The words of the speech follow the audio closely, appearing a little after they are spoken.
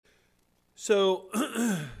So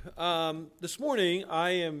this morning I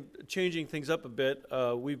am changing things up a bit.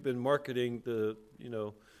 We've been marketing the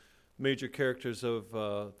major characters of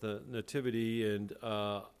the Nativity, and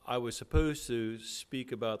I was supposed to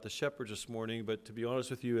speak about the shepherds this morning, but to be honest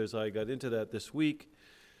with you, as I got into that this week,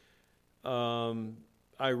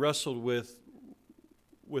 I wrestled with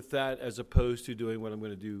that as opposed to doing what I'm going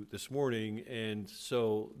to do this morning, and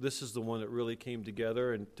so this is the one that really came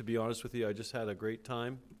together. And to be honest with you, I just had a great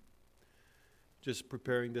time just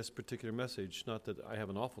preparing this particular message. Not that I have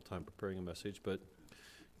an awful time preparing a message, but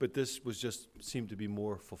this was just seemed to be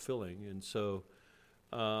more fulfilling. And so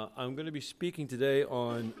I'm going to be speaking today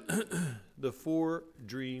on the 4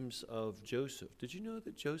 dreams of Joseph. Did you know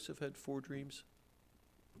that Joseph had 4 dreams?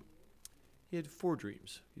 He had 4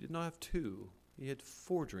 dreams. He did not have 2. He had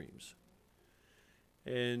 4 dreams.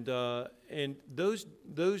 And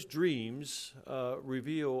those dreams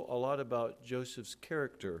reveal a lot about Joseph's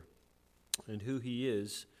character and who he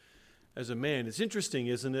is as a man. It's interesting,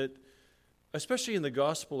 isn't it? Especially in the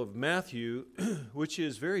Gospel of Matthew, which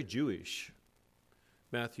is very Jewish.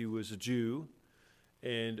 Matthew was a Jew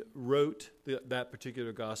and wrote that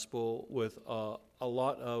particular gospel with a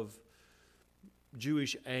lot of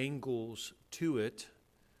Jewish angles to it.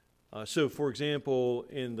 So, for example,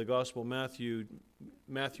 in the Gospel of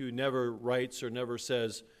Matthew never writes or never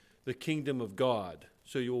says the kingdom of God.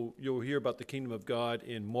 So you'll hear about the kingdom of God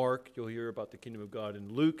in Mark. You'll hear about the kingdom of God in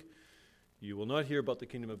Luke. You will not hear about the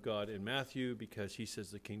kingdom of God in Matthew because he says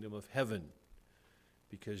the kingdom of heaven,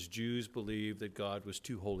 because Jews believed that God was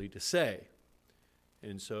too holy to say.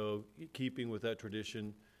 And so, keeping with that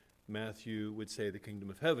tradition, Matthew would say the kingdom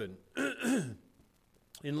of heaven.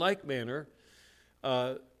 In like manner,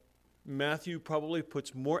 Matthew probably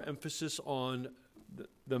puts more emphasis on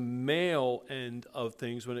the male end of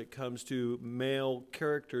things when it comes to male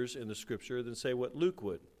characters in the Scripture than, say, what Luke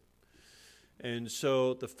would. And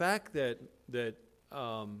so the fact that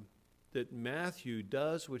Matthew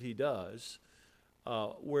does what he does,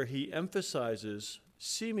 where he emphasizes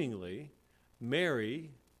seemingly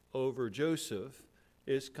Mary over Joseph,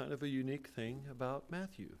 is kind of a unique thing about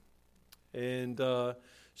Matthew. And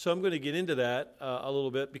so I'm going to get into that a little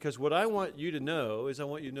bit, because what I want you to know is I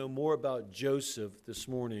want you to know more about Joseph this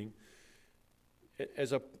morning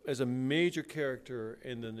as a major character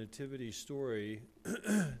in the Nativity story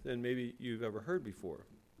than maybe you've ever heard before.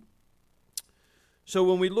 So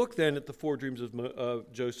when we look then at the 4 dreams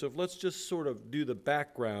of Joseph, let's just sort of do the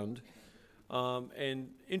background.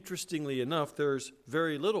 And interestingly enough, there's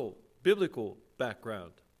very little biblical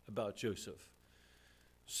background about Joseph.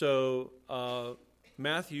 So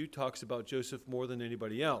Matthew talks about Joseph more than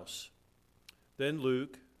anybody else. Then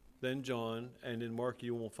Luke, then John, and in Mark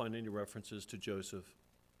you won't find any references to Joseph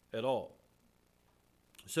at all.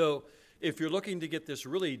 So if you're looking to get this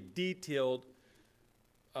really detailed,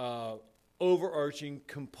 overarching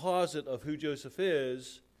composite of who Joseph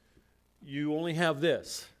is, you only have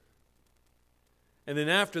this. And then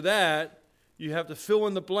after that, you have to fill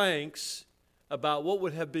in the blanks about what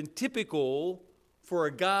would have been typical for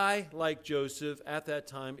a guy like Joseph at that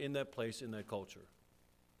time, in that place, in that culture.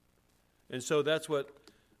 And so that's what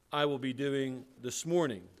I will be doing this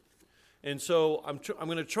morning. And so I'm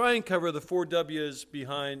going to try and cover the 4 W's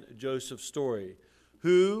behind Joseph's story.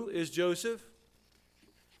 Who is Joseph?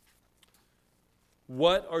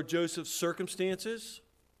 What are Joseph's circumstances?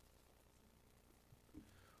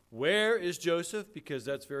 Where is Joseph? Because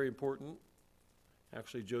that's very important.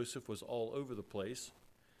 Actually, Joseph was all over the place.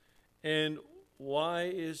 And why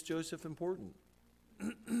is Joseph important?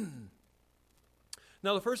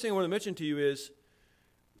 Now, the first thing I want to mention to you is,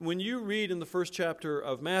 when you read in the first chapter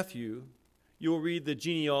of Matthew, you'll read the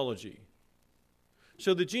genealogy.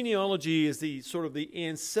 So the genealogy is the sort of the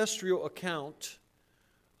ancestral account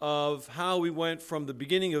of how we went from the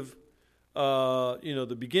beginning of,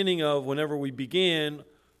 the beginning of whenever we began,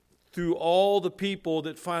 through all the people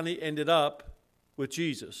that finally ended up with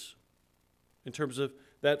Jesus, in terms of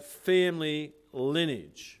that family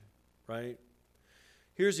lineage, right?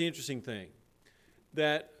 Here's the interesting thing,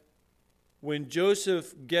 that when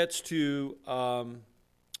Joseph gets when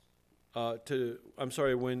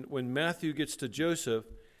Matthew gets to Joseph,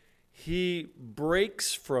 he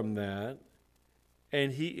breaks from that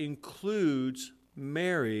and he includes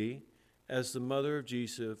Mary as the mother of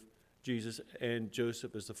Jesus and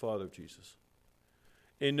Joseph as the father of Jesus.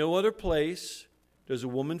 In no other place does a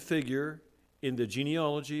woman figure in the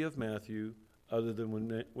genealogy of Matthew other than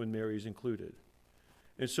when Mary is included.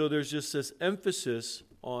 And so there's just this emphasis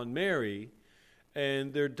on Mary,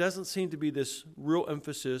 and there doesn't seem to be this real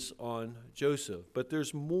emphasis on Joseph. But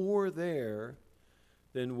there's more there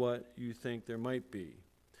than what you think there might be.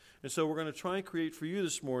 And so we're going to try and create for you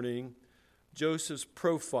this morning Joseph's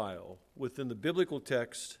profile within the biblical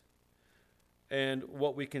text and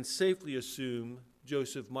what we can safely assume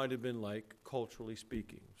Joseph might have been like, culturally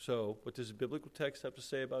speaking. So what does the biblical text have to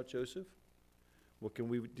say about Joseph? What can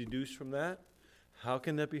we deduce from that? How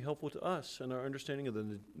can that be helpful to us in our understanding of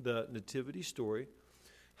the nativity story?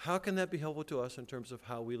 How can that be helpful to us in terms of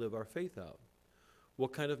how we live our faith out?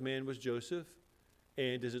 What kind of man was Joseph?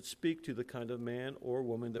 And does it speak to the kind of man or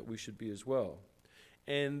woman that we should be as well?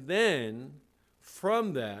 And then,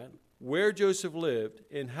 from that, where Joseph lived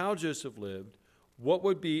and how Joseph lived, what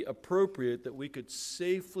would be appropriate that we could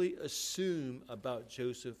safely assume about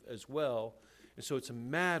Joseph as well? And so it's a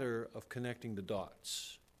matter of connecting the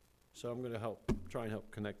dots. So I'm going to try and help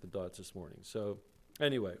connect the dots this morning. So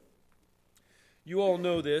anyway, you all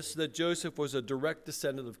know this, that Joseph was a direct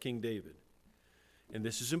descendant of King David. And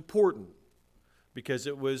this is important because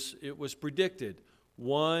it was predicted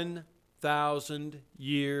 1,000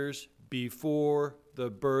 years before the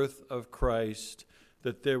birth of Christ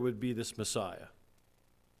that there would be this Messiah.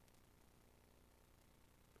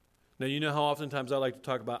 Now, you know how oftentimes I like to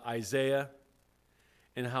talk about Isaiah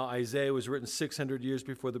and how Isaiah was written 600 years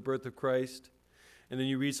before the birth of Christ. And then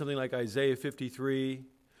you read something like Isaiah 53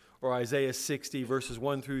 or Isaiah 60 verses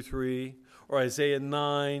 1 through 3 or Isaiah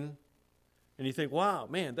 9. And you think, wow,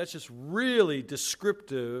 man, that's just really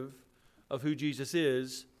descriptive of who Jesus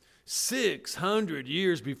is 600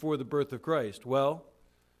 years before the birth of Christ. Well,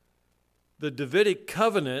 the Davidic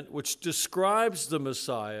covenant, which describes the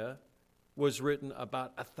Messiah, was written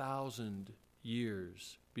about 1,000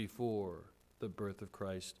 years before the birth of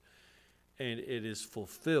Christ. And it is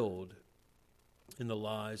fulfilled in the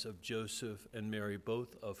lives of Joseph and Mary,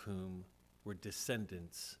 both of whom were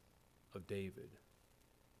descendants of David.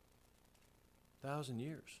 1,000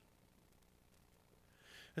 years.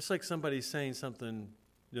 It's like somebody saying something,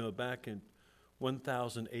 back in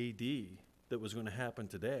 1000 AD that was going to happen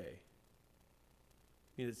today.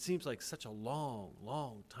 It seems like such a long,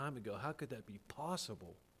 long time ago. How could that be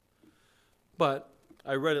possible? But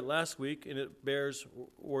I read it last week, and it bears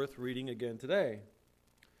worth reading again today.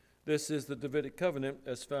 This is the Davidic covenant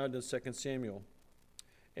as found in 2 Samuel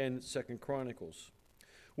and 2 Chronicles.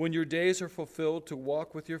 When your days are fulfilled to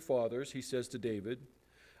walk with your fathers, he says to David,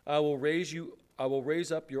 I will raise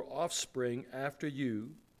up your offspring after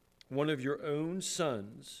you, one of your own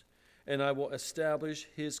sons, and I will establish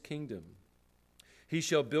his kingdom. He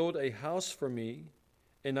shall build a house for me,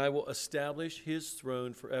 and I will establish his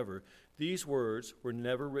throne forever. These words were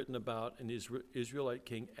never written about an Israelite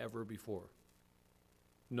king ever before.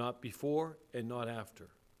 Not before and not after.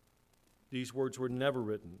 These words were never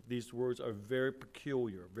written. These words are very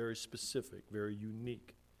peculiar, very specific, very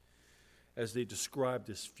unique as they describe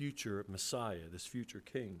this future Messiah, this future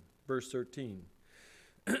king. Verse 13,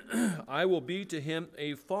 I will be to him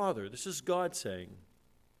a father. This is God saying,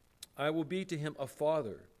 I will be to him a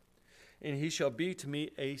father, and he shall be to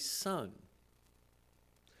me a son.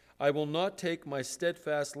 I will not take my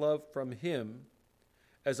steadfast love from him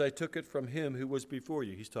as I took it from him who was before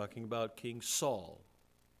you. He's talking about King Saul.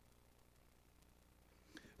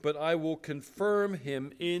 But I will confirm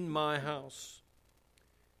him in my house.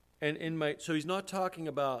 So he's not talking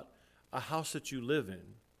about a house that you live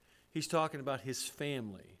in. He's talking about his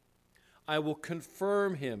family. I will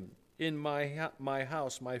confirm him in my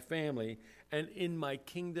house, my family, and in my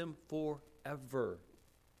kingdom forever.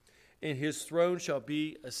 And his throne shall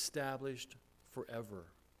be established forever.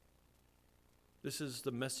 This is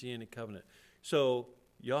the Messianic covenant. So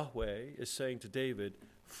Yahweh is saying to David,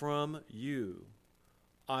 from you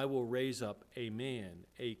I will raise up a man,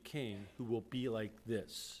 a king, who will be like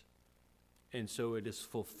this. And so it is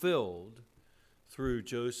fulfilled through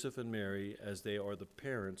Joseph and Mary as they are the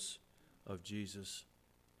parents of Jesus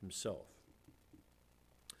himself.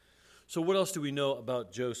 So what else do we know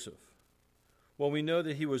about Joseph? Well, we know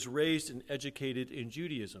that he was raised and educated in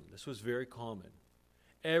Judaism. This was very common.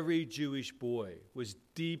 Every Jewish boy was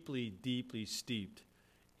deeply, deeply steeped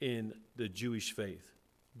in the Jewish faith.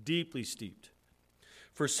 Deeply steeped.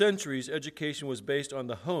 For centuries, education was based on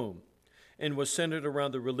the home and was centered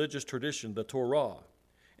around the religious tradition, the Torah,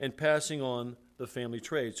 and passing on the family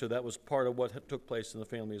trade. So that was part of what took place in the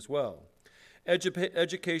family as well.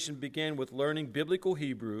 Education began with learning biblical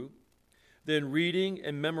Hebrew, then reading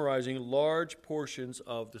and memorizing large portions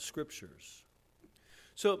of the scriptures.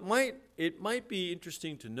 So it might be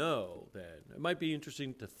interesting to know then, it might be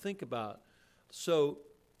interesting to think about. So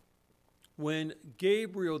when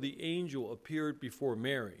Gabriel the angel appeared before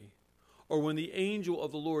Mary, or when the angel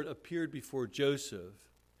of the Lord appeared before Joseph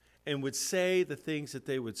and would say the things that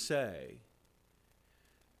they would say,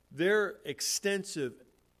 their extensive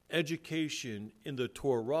education in the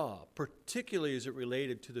Torah, particularly as it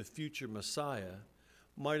related to the future Messiah,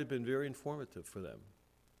 might have been very informative for them.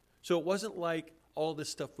 So it wasn't like all this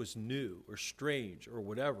stuff was new or strange or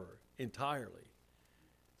whatever entirely.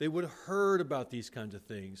 They would have heard about these kinds of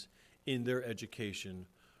things in their education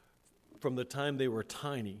from the time they were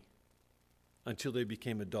tiny until they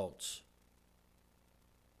became adults.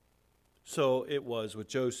 So it was with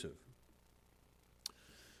Joseph.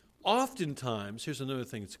 Oftentimes, here's another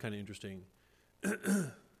thing that's kind of interesting.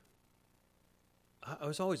 I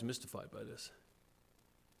was always mystified by this.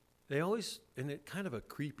 They always, and it kind of a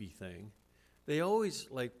creepy thing, they always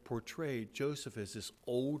like portrayed Joseph as this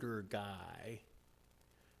older guy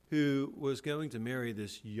who was going to marry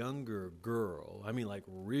this younger girl. I mean, like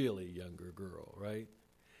really younger girl, right?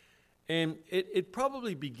 And it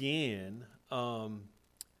probably began, I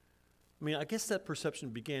guess that perception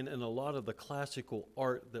began in a lot of the classical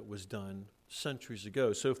art that was done centuries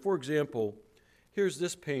ago. So, for example, here's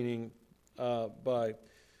this painting by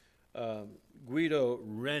Guido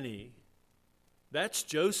Reni. That's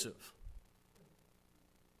Joseph.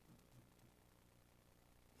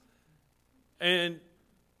 And,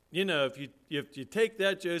 you know, if you take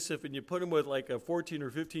that Joseph and you put him with like a 14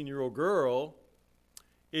 or 15-year-old girl,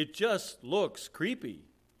 it just looks creepy,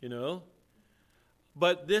 you know.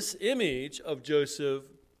 But this image of Joseph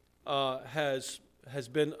has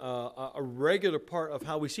been a regular part of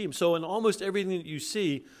how we see him. So in almost everything that you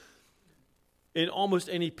see, in almost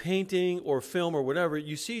any painting or film or whatever,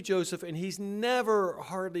 you see Joseph, and he's never,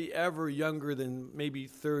 hardly ever younger than maybe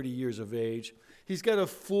 30 years of age. He's got a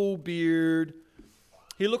full beard.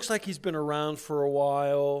 He looks like he's been around for a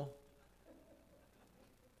while.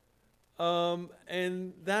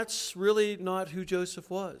 And that's really not who Joseph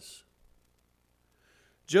was.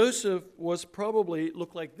 Joseph was probably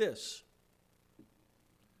looked like this.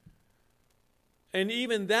 And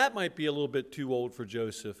even that might be a little bit too old for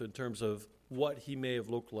Joseph in terms of what he may have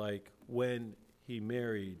looked like when he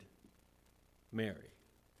married Mary.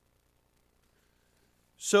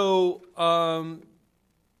 So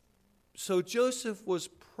Joseph was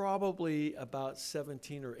probably about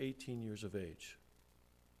 17 or 18 years of age.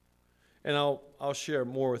 And I'll share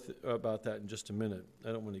more about that in just a minute.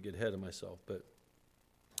 I don't want to get ahead of myself, but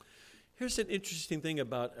here's an interesting thing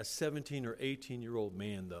about a 17 or 18-year-old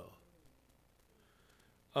man, though.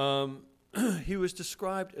 He was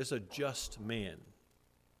described as a just man,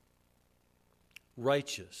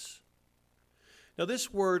 righteous. Now,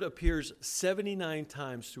 this word appears 79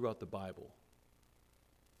 times throughout the Bible.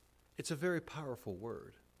 It's a very powerful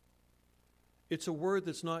word. It's a word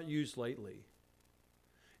that's not used lightly.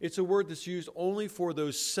 It's a word that's used only for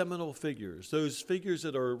those seminal figures, those figures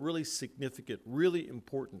that are really significant, really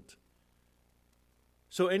important.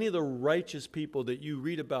 So any of the righteous people that you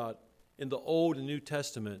read about in the Old and New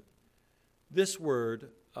Testament, this word,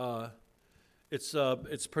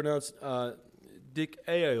 it's pronounced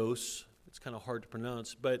dikaios. It's kind of hard to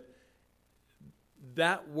pronounce, but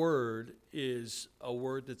that word is a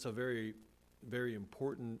word that's a very, very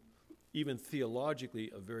important, even theologically,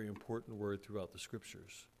 a very important word throughout the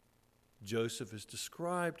Scriptures. Joseph is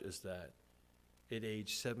described as that at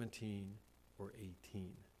age 17 or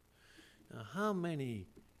 18. Now, how many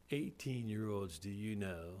 18-year-olds do you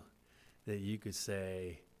know that you could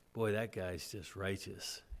say, boy, that guy's just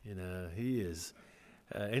righteous? You know, he is.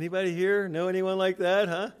 Anybody here know anyone like that,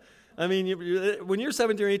 huh? I mean, when you're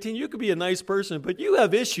 17 or 18, you could be a nice person, but you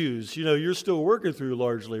have issues, you know, you're still working through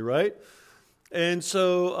largely, right? And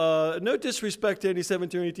so no disrespect to any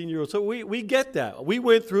 17 or 18-year-olds. So we get that. We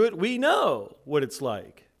went through it. We know what it's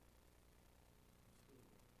like.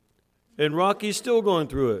 And Rocky's still going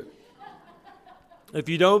through it. If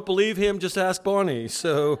you don't believe him, just ask Bonnie.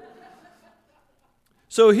 So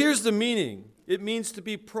here's the meaning. It means to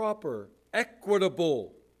be proper,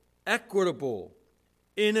 equitable,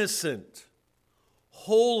 innocent,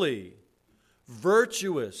 holy,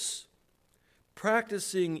 virtuous,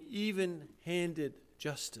 practicing even-handed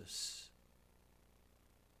justice.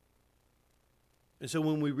 And so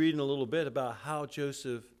when we read in a little bit about how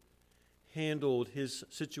Joseph handled his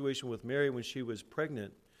situation with Mary when she was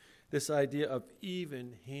pregnant, this idea of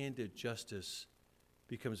even-handed justice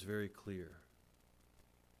becomes very clear.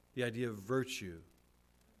 The idea of virtue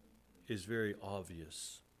is very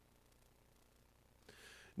obvious.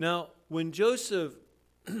 Now, when Joseph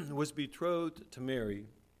was betrothed to Mary,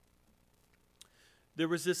 there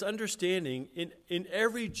was this understanding in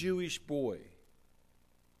every Jewish boy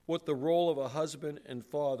what the role of a husband and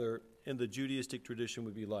father in the Judaistic tradition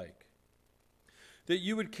would be like. That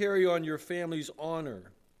you would carry on your family's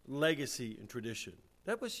honor, legacy, and tradition.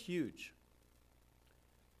 That was huge.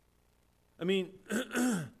 I mean,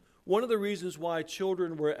 One of the reasons why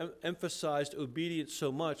children were emphasized obedience so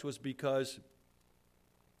much was because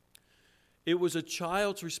it was a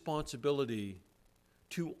child's responsibility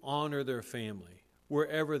to honor their family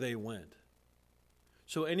wherever they went.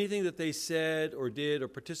 So anything that they said or did or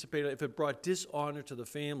participated in, if it brought dishonor to the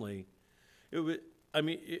family,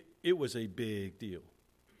 it was a big deal.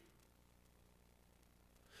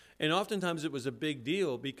 And oftentimes it was a big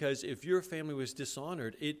deal because if your family was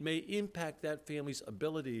dishonored, it may impact that family's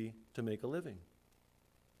ability to make a living.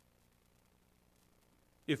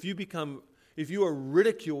 If you are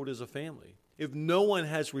ridiculed as a family, if no one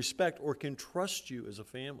has respect or can trust you as a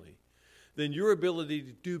family, then your ability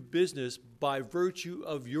to do business by virtue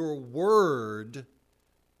of your word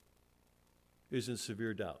is in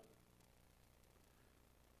severe doubt.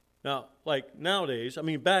 Now, like nowadays,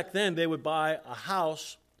 back then they would buy a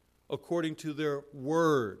house according to their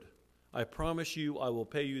word. I promise you I will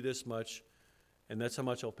pay you this much, and that's how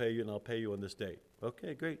much I'll pay you, and I'll pay you on this date.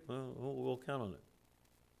 Okay, great. Well, we'll count on it.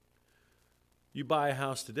 You buy a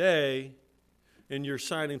house today, and you're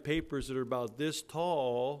signing papers that are about this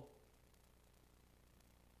tall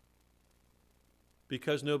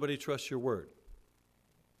because nobody trusts your word.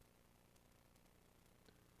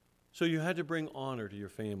 So you had to bring honor to your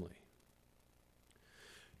family.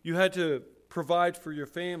 You had to provide for your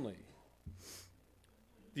family.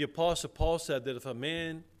 The Apostle Paul said that if a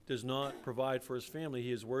man does not provide for his family,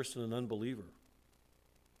 he is worse than an unbeliever.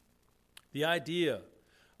 The idea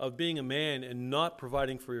of being a man and not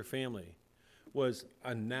providing for your family was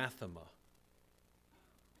anathema.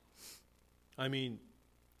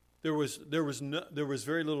 There was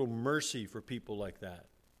very little mercy for people like that.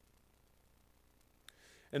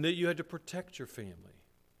 And that you had to protect your family.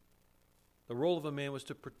 The role of a man was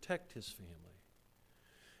to protect his family.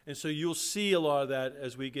 And so you'll see a lot of that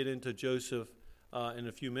as we get into Joseph in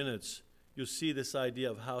a few minutes. You'll see this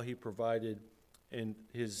idea of how he provided and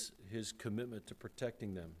his commitment to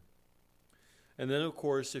protecting them. And then, of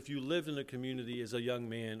course, if you lived in a community as a young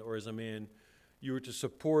man or as a man, you were to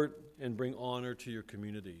support and bring honor to your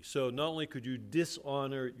community. So not only could you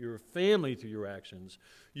dishonor your family through your actions,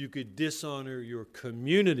 you could dishonor your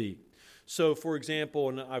community. So, for example,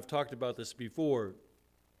 and I've talked about this before,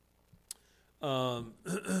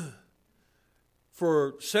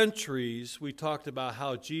 for centuries, we talked about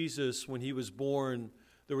how Jesus, when he was born,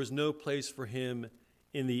 there was no place for him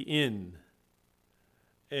in the inn.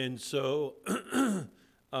 And so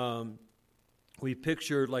we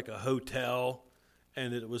pictured like a hotel,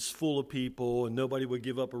 and it was full of people, and nobody would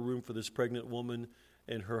give up a room for this pregnant woman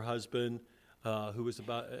and her husband,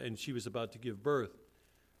 she was about to give birth.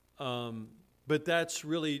 But that's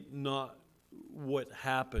really not what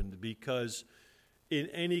happened, because in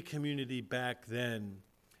any community back then,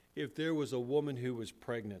 if there was a woman who was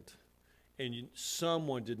pregnant and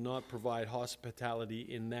someone did not provide hospitality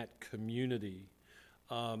in that community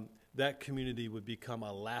would become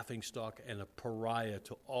a laughingstock and a pariah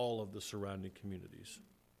to all of the surrounding communities.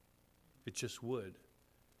 It just would.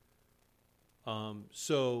 When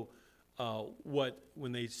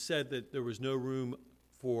they said that there was no room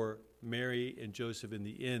for Mary and Joseph in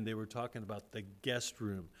the inn, they were talking about the guest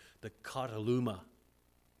room, the kataluma.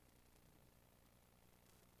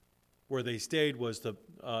 Where they stayed was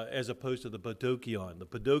as opposed to the padokion. The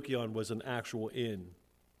padokion was an actual inn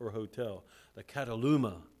or hotel. The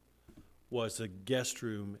kataluma was a guest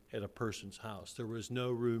room at a person's house. There was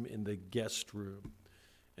no room in the guest room.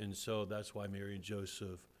 And so that's why Mary and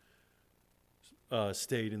Joseph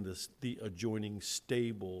stayed in the adjoining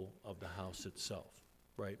stable of the house itself,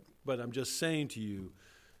 right? But I'm just saying to you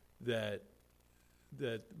that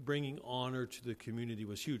bringing honor to the community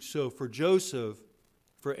was huge. So for Joseph,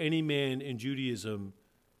 for any man in Judaism,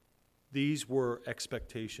 these were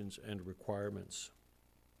expectations and requirements.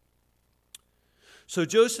 So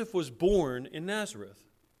Joseph was born in Nazareth.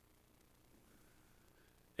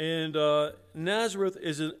 And Nazareth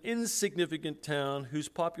is an insignificant town whose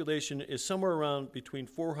population is somewhere around between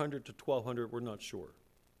 400 to 1,200, we're not sure.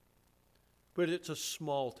 But it's a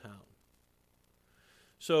small town.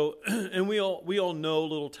 So, and we all know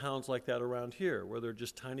little towns like that around here, where they're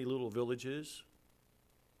just tiny little villages,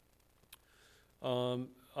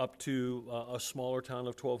 up to a smaller town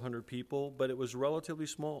of 1,200 people, but it was relatively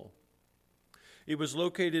small. It was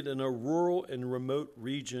located in a rural and remote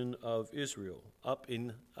region of Israel, up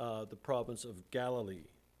in the province of Galilee.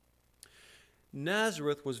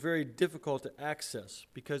 Nazareth was very difficult to access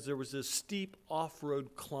because there was this steep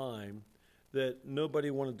off-road climb that nobody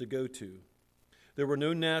wanted to go to. There were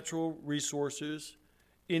no natural resources,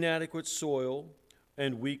 inadequate soil,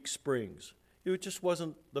 and weak springs. It just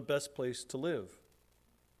wasn't the best place to live.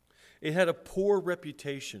 It had a poor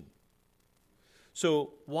reputation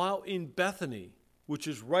So while in Bethany, which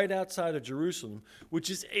is right outside of Jerusalem, which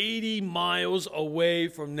is 80 miles away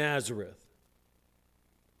from Nazareth.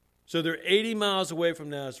 So they're 80 miles away from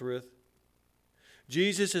Nazareth.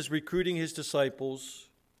 Jesus is recruiting his disciples,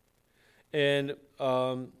 and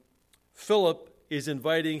Philip is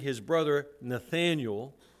inviting his brother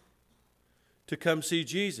Nathanael to come see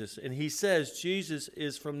Jesus. And he says Jesus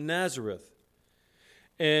is from Nazareth.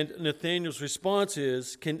 And Nathanael's response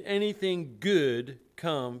is, can anything good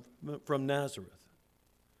come from Nazareth?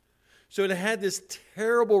 So it had this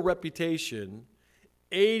terrible reputation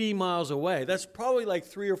 80 miles away. That's probably like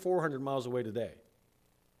 300 or 400 miles away today.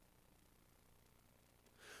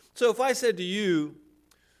 So if I said to you,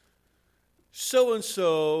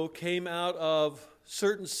 so-and-so came out of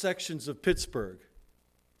certain sections of Pittsburgh,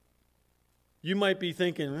 you might be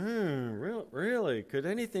thinking, really? Could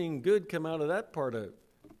anything good come out of that part of it?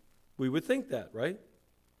 We would think that, right?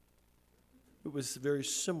 It was very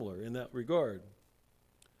similar in that regard.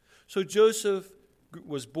 So Joseph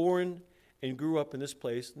was born and grew up in this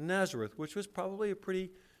place, Nazareth, which was probably a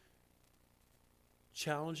pretty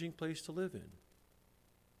challenging place to live in.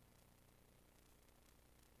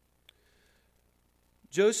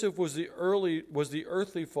 Joseph was the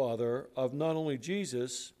earthly father of not only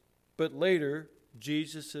Jesus, but later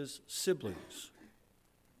Jesus' siblings.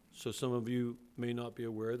 So some of you may not be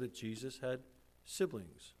aware that Jesus had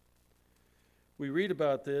siblings. We read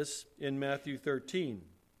about this in Matthew 13.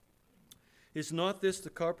 Is not this the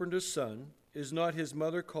carpenter's son? Is not his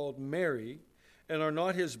mother called Mary? And are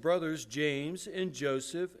not his brothers James and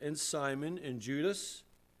Joseph and Simon and Judas?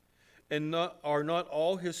 And are not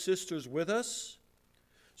all his sisters with us?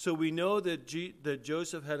 So we know that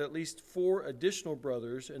Joseph had at least 4 additional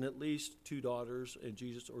brothers and at least 2 daughters, and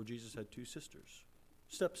Jesus had 2 sisters,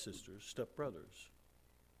 stepsisters, stepbrothers.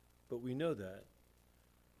 But we know that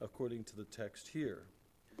according to the text here.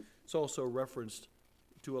 It's also referenced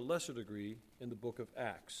to a lesser degree in the book of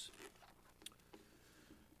Acts.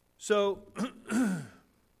 So,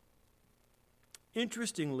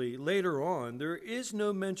 interestingly, later on, there is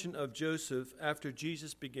no mention of Joseph after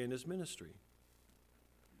Jesus began his ministry.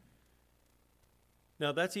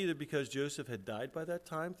 Now, that's either because Joseph had died by that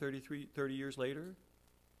time, 30 years later.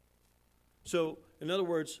 So, in other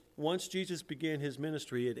words, once Jesus began his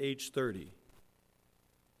ministry at age 30,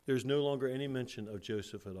 there's no longer any mention of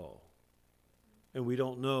Joseph at all. And we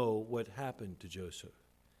don't know what happened to Joseph.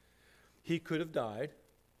 He could have died.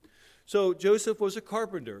 So Joseph was a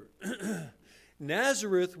carpenter.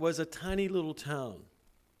 Nazareth was a tiny little town.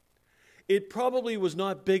 It probably was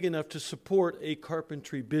not big enough to support a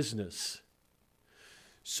carpentry business.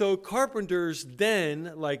 So carpenters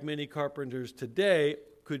then, like many carpenters today,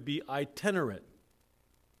 could be itinerant.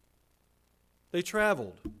 They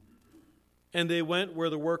traveled, and they went where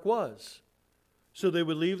the work was. So they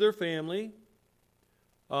would leave their family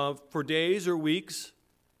for days or weeks,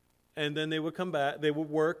 and then they would come back. They would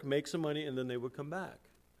work, make some money, and then they would come back.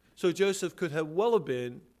 So Joseph could have well have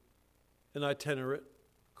been an itinerant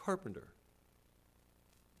carpenter.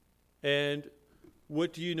 And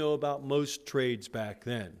what do you know about most trades back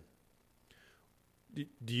then?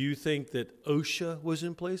 Do you think that OSHA was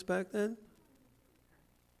in place back then?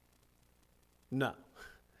 No.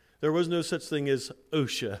 There was no such thing as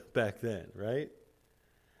OSHA back then, right?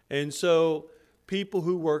 And so people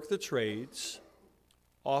who work the trades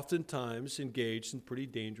oftentimes engaged in pretty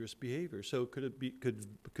dangerous behavior. So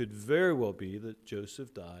could very well be that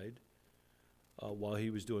Joseph died while he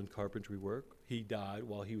was doing carpentry work. He died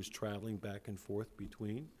while he was traveling back and forth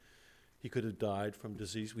between. He could have died from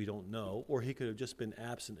disease, we don't know, or he could have just been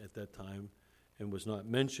absent at that time and was not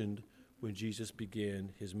mentioned when Jesus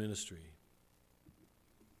began his ministry.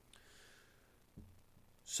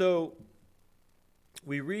 So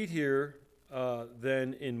we read here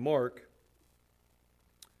then in Mark,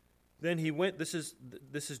 then he went, this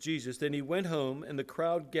is Jesus, then he went home, and the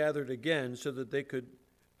crowd gathered again so they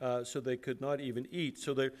could not even eat.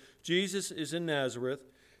 So Jesus is in Nazareth,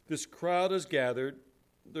 this crowd is gathered,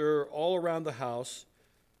 they're all around the house,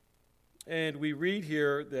 and we read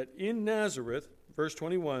here that in Nazareth, verse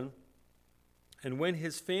 21, and when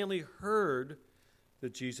his family heard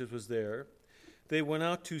that Jesus was there, they went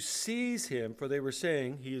out to seize him, for they were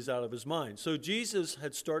saying he is out of his mind. So Jesus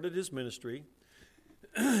had started his ministry.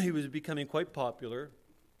 He was becoming quite popular.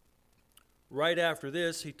 Right after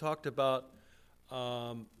this, he talked about,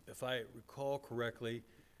 if I recall correctly,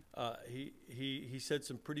 he said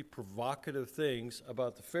some pretty provocative things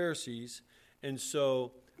about the Pharisees. And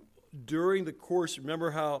so during the course,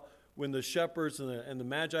 remember how when the shepherds and the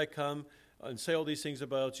Magi come and say all these things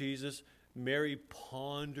about Jesus, Mary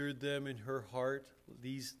pondered them in her heart,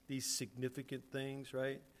 these significant things,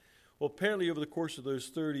 right? Well, apparently over the course of those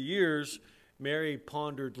 30 years, Mary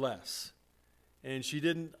pondered less. And she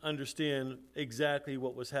didn't understand exactly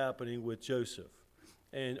what was happening with Jesus.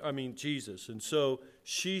 And so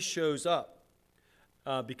she shows up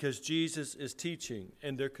because Jesus is teaching.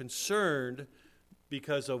 And they're concerned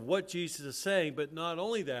because of what Jesus is saying. But not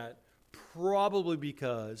only that, probably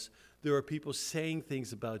because there are people saying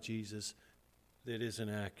things about Jesus that isn't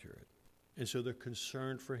accurate. And so they're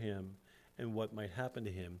concerned for him and what might happen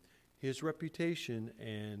to him, his reputation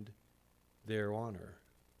and their honor.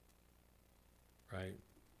 Right?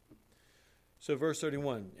 So verse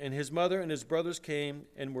 31, and his mother and his brothers came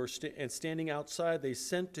and were standing outside, they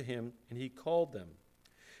sent to him, and he called them.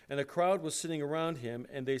 And a crowd was sitting around him,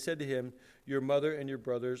 and they said to him, your mother and your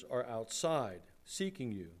brothers are outside,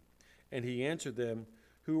 seeking you. And he answered them,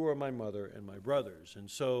 who are my mother and my brothers?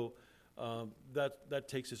 And so that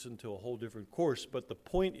takes us into a whole different course. But the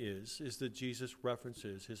point is that Jesus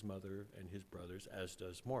references his mother and his brothers, as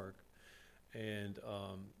does Mark, and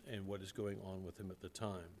what is going on with him at the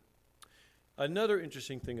time. Another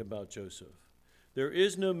interesting thing about Joseph, there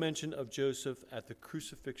is no mention of Joseph at the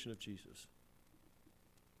crucifixion of Jesus.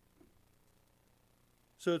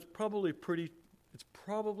 So it's probably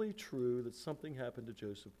true that something happened to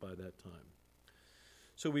Joseph by that time.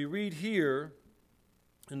 So we read here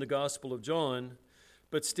in the Gospel of John,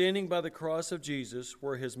 but standing by the cross of Jesus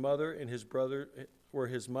were his mother and his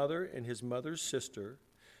mother's sister,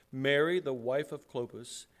 Mary, the wife of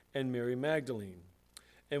Clopas, and Mary Magdalene.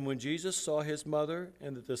 And when Jesus saw his mother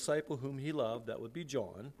and the disciple whom he loved, that would be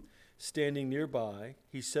John, standing nearby,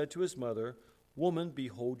 he said to his mother, woman,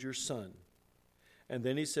 behold your son. And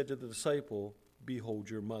then he said to the disciple, behold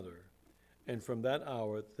your mother. And from that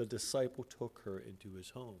hour, the disciple took her into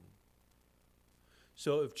his home.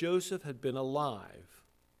 So if Joseph had been alive,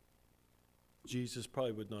 Jesus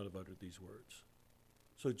probably would not have uttered these words.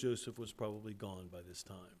 So Joseph was probably gone by this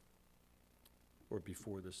time, or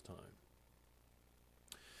before this time.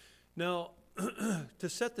 Now, to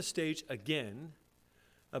set the stage again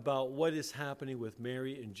about what is happening with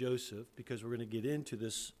Mary and Joseph, because we're going to get into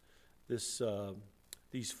these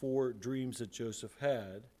four dreams that Joseph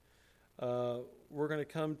had, we're going to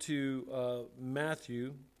come to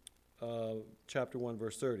Matthew chapter 1,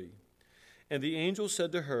 verse 30. And the angel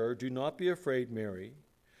said to her, do not be afraid, Mary,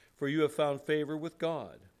 for you have found favor with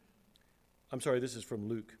God. I'm sorry, this is from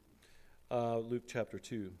Luke chapter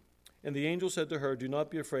 2. And the angel said to her, do not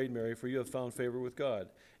be afraid, Mary, for you have found favor with God.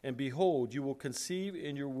 And behold, you will conceive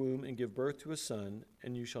in your womb and give birth to a son,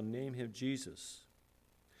 and you shall name him Jesus.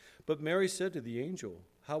 But Mary said to the angel,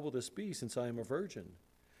 how will this be, since I am a virgin?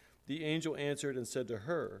 The angel answered and said to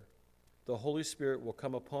her, the Holy Spirit will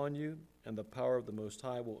come upon you, and the power of the Most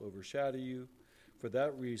High will overshadow you. For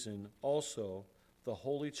that reason, also, the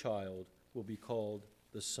Holy Child will be called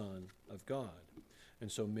the Son of God.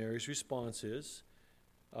 And so Mary's response is,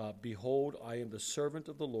 behold, I am the servant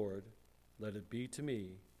of the Lord. Let it be to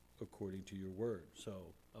me according to your word.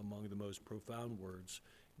 So among the most profound words,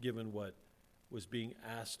 given what was being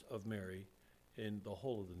asked of Mary in the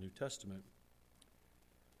whole of the New Testament.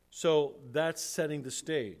 So that's setting the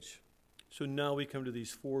stage. So now we come to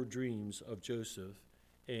these four dreams of Joseph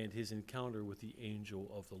and his encounter with the angel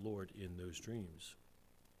of the Lord in those dreams.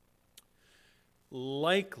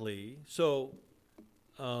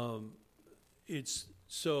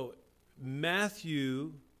 So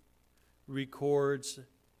Matthew records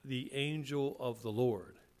the angel of the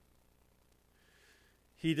Lord.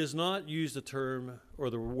 He does not use the term or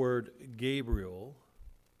the word Gabriel,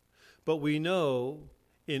 but we know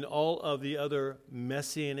in all of the other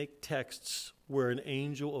messianic texts where an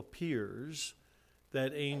angel appears,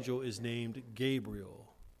 that angel is named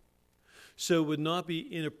Gabriel. So it would not be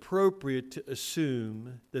inappropriate to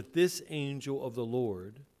assume that this angel of the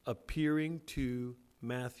Lord appearing to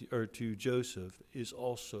Joseph is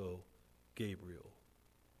also Gabriel.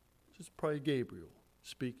 It's probably Gabriel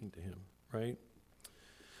speaking to him, right?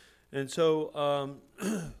 And so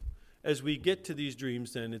as we get to these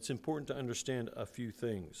dreams, then, it's important to understand a few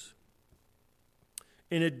things.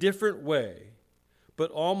 In a different way, but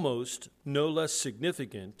almost no less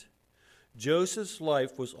significant, Joseph's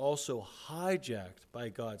life was also hijacked by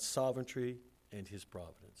God's sovereignty and his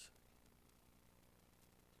providence.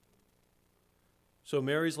 So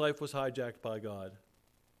Mary's life was hijacked by God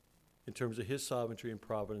in terms of his sovereignty and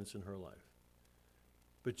providence in her life.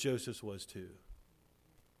 But Joseph's was too.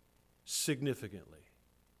 Significantly.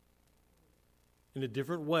 In a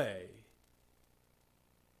different way.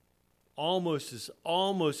 Almost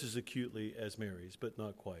as acutely as Mary's, but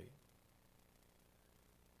not quite.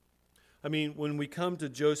 I mean, when we come to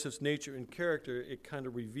Joseph's nature and character, it kind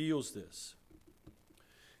of reveals this.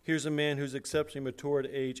 Here's a man who's exceptionally mature at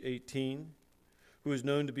age 18, who is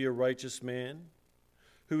known to be a righteous man,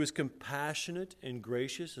 who is compassionate and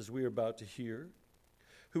gracious, as we are about to hear,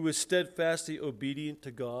 who is steadfastly obedient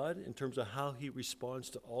to God in terms of how he responds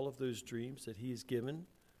to all of those dreams that he is given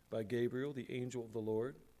by Gabriel, the angel of the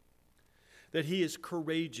Lord, that he is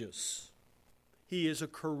courageous. He is a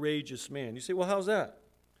courageous man. You say, well, how's that?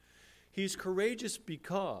 He's courageous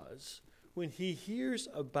because when he hears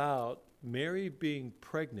about Mary being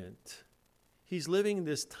pregnant, he's living in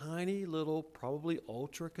this tiny little, probably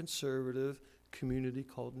ultra-conservative community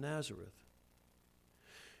called Nazareth.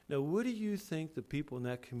 Now, what do you think the people in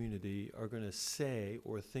that community are going to say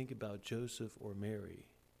or think about Joseph or Mary?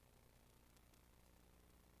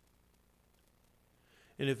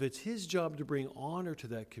 And if it's his job to bring honor to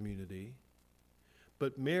that community,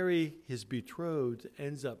 but Mary, his betrothed,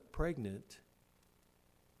 ends up pregnant,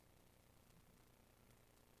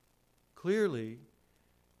 clearly,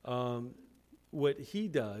 what he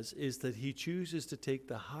does is that he chooses to take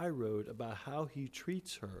the high road about how he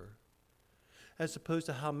treats her, as opposed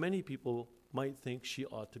to how many people might think she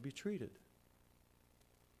ought to be treated.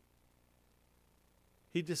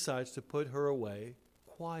 He decides to put her away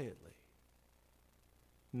quietly,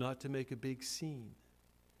 not to make a big scene,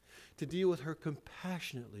 to deal with her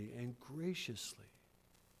compassionately and graciously.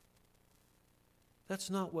 That's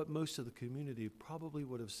not what most of the community probably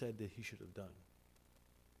would have said that he should have done.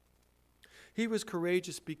 He was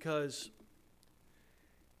courageous because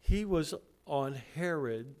he was on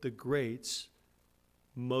Herod the Great's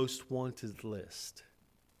most wanted list.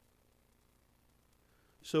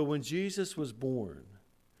 So when Jesus was born,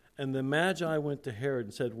 and the Magi went to Herod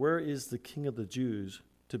and said, "Where is the King of the Jews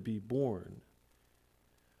to be born?"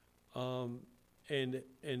 And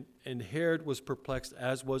Herod was perplexed,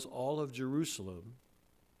 as was all of Jerusalem.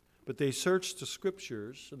 But they searched the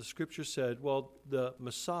Scriptures, and the Scripture said, well, the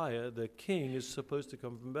Messiah, the King, is supposed to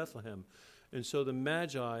come from Bethlehem. And so the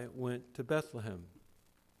Magi went to Bethlehem.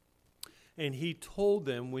 And he told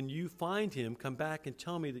them, when you find him, come back and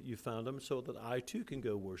tell me that you found him so that I too can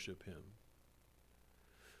go worship him.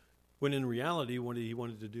 When in reality, what he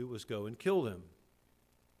wanted to do was go and kill them.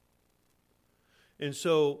 And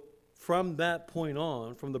so from that point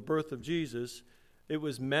on, from the birth of Jesus, it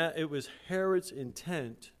was Herod's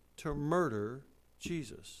intent to murder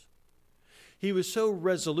Jesus. He was so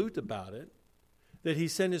resolute about it that he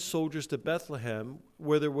sent his soldiers to Bethlehem,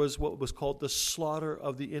 where there was what was called the slaughter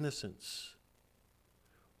of the innocents,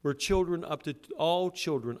 where all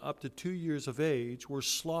children up to 2 years of age were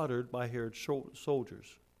slaughtered by Herod's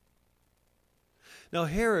soldiers. Now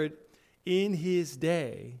Herod, in his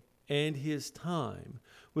day and his time,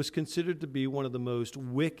 was considered to be one of the most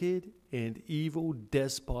wicked and evil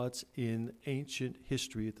despots in ancient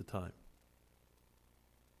history at the time.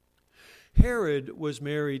 Herod was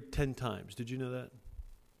married 10 times. Did you know that?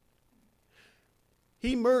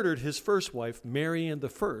 He murdered his first wife, Marianne the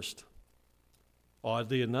First.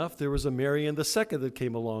 Oddly enough, there was a Marianne the Second that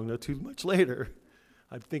came along not too much later.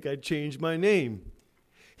 I think I'd changed my name.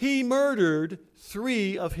 He murdered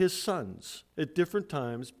 3 of his sons at different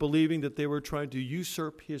times, believing that they were trying to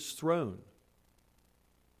usurp his throne.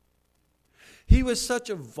 He was such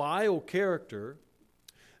a vile character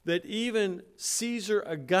that even Caesar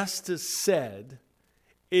Augustus said,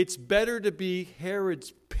 it's better to be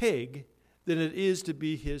Herod's pig than it is to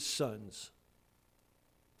be his sons.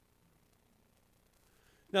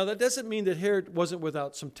 Now, that doesn't mean that Herod wasn't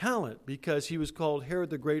without some talent, because he was called Herod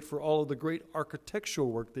the Great for all of the great architectural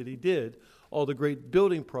work that he did, all the great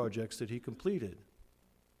building projects that he completed.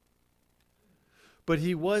 But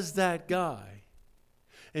he was that guy,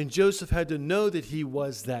 and Joseph had to know that he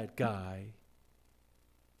was that guy,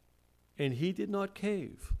 and he did not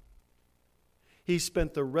cave. He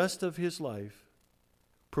spent the rest of his life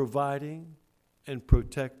providing and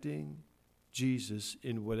protecting Jesus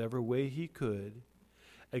in whatever way he could,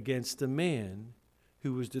 against a man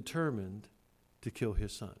who was determined to kill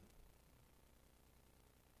his son.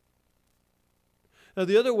 Now,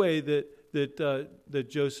 the other way that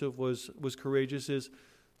Joseph was courageous is,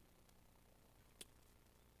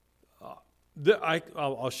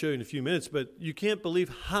 I'll show you in a few minutes, but you can't believe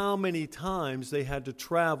how many times they had to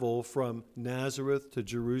travel from Nazareth to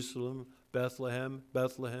Jerusalem, Bethlehem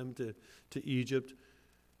to Egypt.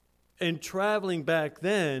 And traveling back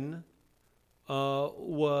then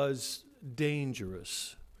was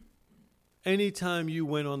dangerous. Anytime you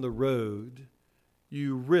went on the road,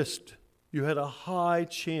 you had a high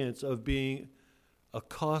chance of being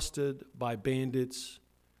accosted by bandits,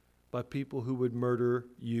 by people who would murder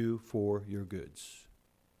you for your goods.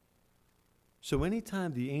 So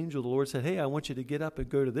anytime the angel of the Lord said, hey, I want you to get up and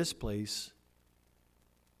go to this place,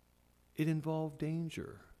 it involved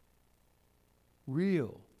danger.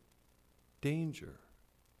 Real danger.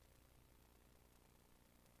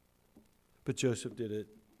 But Joseph did it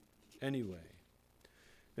anyway.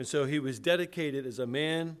 And so he was dedicated as a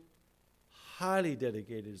man, highly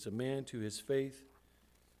dedicated as a man to his faith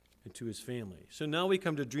and to his family. So now we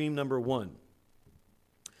come to dream number 1.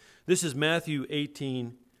 This is Matthew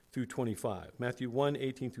 18 through 25. Matthew 1,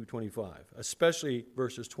 18 through 25, especially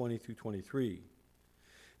verses 20 through 23.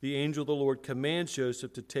 The angel of the Lord commands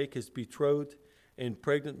Joseph to take his betrothed and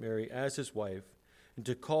pregnant Mary as his wife and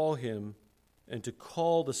to call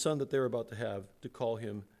the son that they're about to have, to call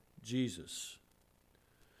him Jesus.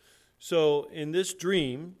 So in this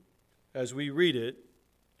dream, as we read it,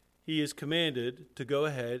 he is commanded to go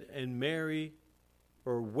ahead and marry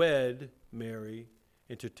or wed Mary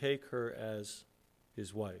and to take her as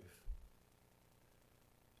his wife.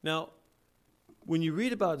 Now, when you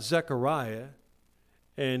read about Zechariah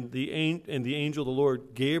and the angel of the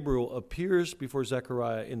Lord, Gabriel, appears before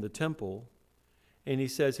Zechariah in the temple, and he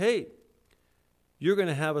says, hey, you're going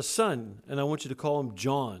to have a son, and I want you to call him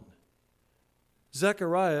John.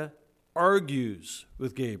 Zechariah argues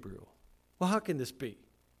with Gabriel. Well, how can this be?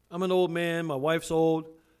 I'm an old man, my wife's old.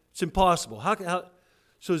 It's impossible.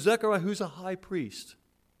 So Zechariah, who's a high priest,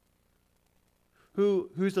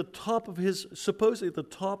 who's supposedly at the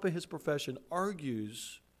top of his profession,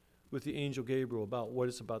 argues with the angel Gabriel about what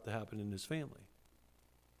is about to happen in his family.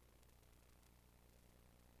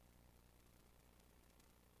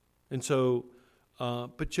 And so,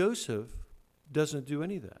 but Joseph doesn't do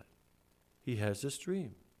any of that. He has this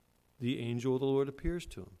dream. The angel of the Lord appears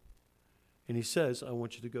to him. And he says, I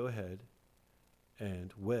want you to go ahead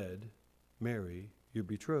and wed Mary, your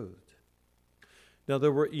betrothed. Now,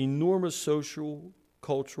 there were enormous social,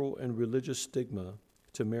 cultural, and religious stigma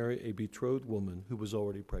to marry a betrothed woman who was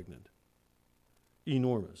already pregnant.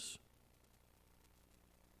 Enormous.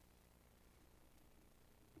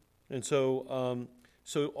 And so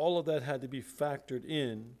all of that had to be factored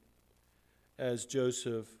in as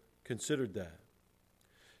Joseph considered that.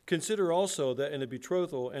 Consider also that in a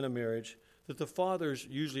betrothal and a marriage, that the fathers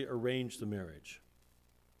usually arrange the marriage.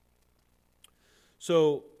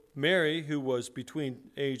 So Mary, who was between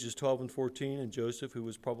ages 12 and 14, and Joseph, who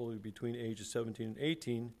was probably between ages 17 and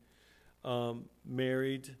 18,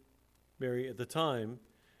 married Mary at the time.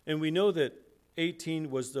 And we know that 18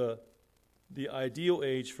 was the ideal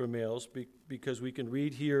age for males because we can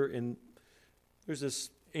read here there's this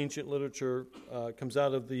ancient literature, comes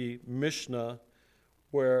out of the Mishnah,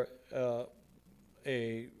 where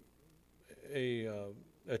a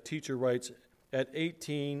teacher writes, at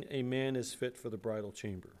 18, a man is fit for the bridal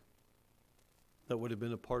chamber. That would have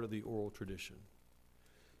been a part of the oral tradition.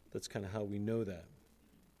 That's kind of how we know that.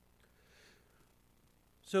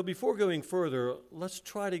 So before going further, let's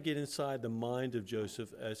try to get inside the mind of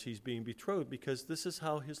Joseph as he's being betrothed, because this is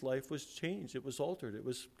how his life was changed. It was altered. It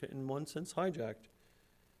was, in one sense, hijacked.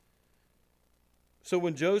 So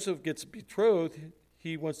when Joseph gets betrothed,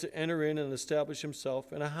 he wants to enter in and establish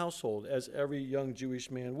himself in a household, as every young Jewish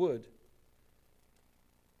man would.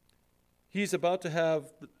 He's about to have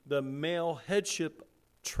the male headship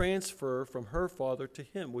transfer from her father to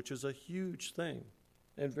him, which is a huge thing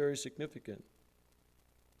and very significant.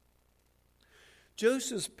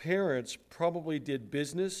 Joseph's parents probably did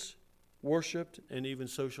business, worshiped, and even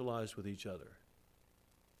socialized with each other.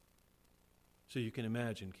 So you can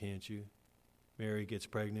imagine, can't you? Mary gets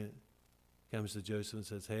pregnant, comes to Joseph and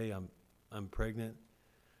says, hey, I'm pregnant.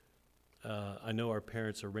 I know our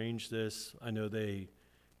parents arranged this. I know they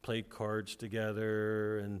played cards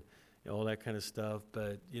together and all that kind of stuff,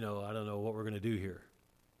 but, I don't know what we're going to do here.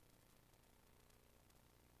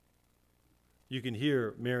 You can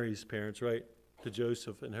hear Mary's parents, right, to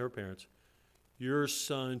Joseph and her parents. Your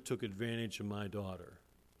son took advantage of my daughter.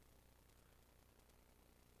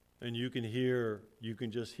 And you can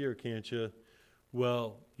just hear, can't you?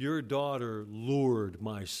 Well, your daughter lured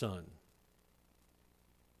my son.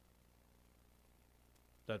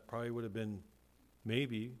 That probably would have been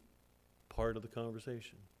maybe part of the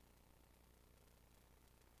conversation.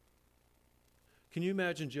 Can you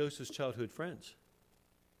imagine Joseph's childhood friends?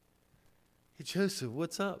 Hey, Joseph,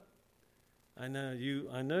 what's up? I know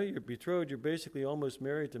you're betrothed. You're basically almost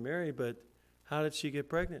married to Mary, but how did she get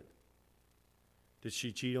pregnant? Did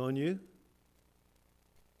she cheat on you?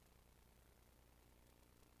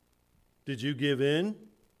 Did you give in?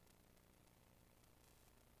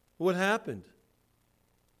 What happened?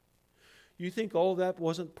 You think all of that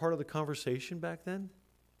wasn't part of the conversation back then?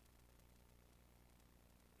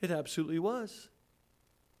 It absolutely was.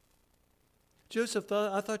 Joseph,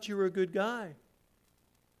 I thought you were a good guy.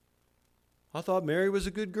 I thought Mary was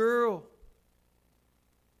a good girl.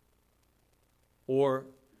 Or,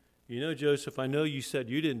 Joseph, I know you said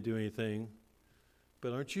you didn't do anything,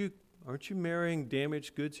 but aren't you marrying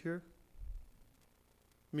damaged goods here?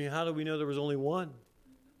 I mean, how do we know there was only one?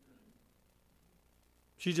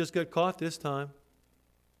 She just got caught this time.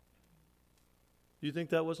 Do you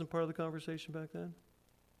think that wasn't part of the conversation back then?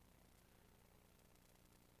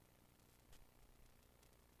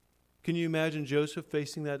 Can you imagine Joseph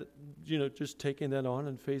facing that, just taking that on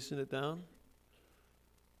and facing it down?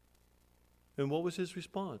 And what was his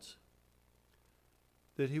response?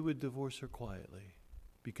 That he would divorce her quietly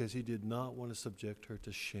because he did not want to subject her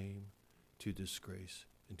to shame, to disgrace,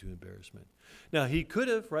 and to embarrassment. Now, he could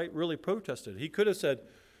have, really protested. He could have said,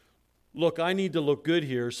 look, I need to look good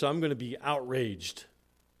here, so I'm going to be outraged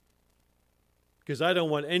because I don't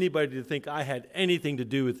want anybody to think I had anything to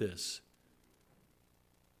do with this.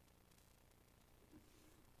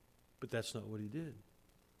 But that's not what he did.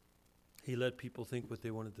 He let people think what they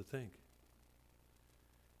wanted to think.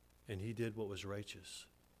 And he did what was righteous,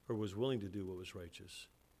 or was willing to do what was righteous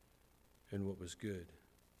and what was good.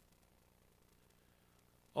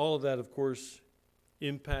 All of that, of course,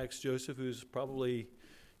 impacts Joseph, who's probably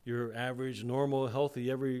your average, normal, healthy,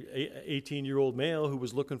 every 18-year-old male who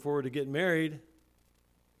was looking forward to getting married.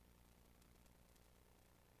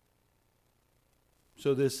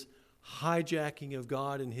 So this hijacking of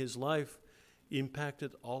God in his life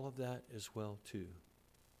impacted all of that as well, too.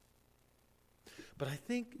 But I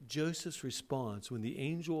think Joseph's response when the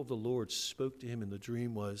angel of the Lord spoke to him in the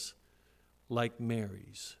dream was like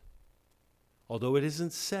Mary's. Although it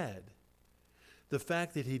isn't said, the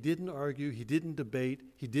fact that he didn't argue, he didn't debate,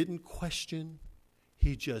 he didn't question,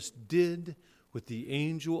 he just did what the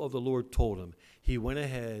angel of the Lord told him. He went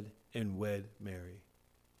ahead and wed Mary.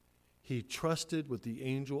 He trusted what the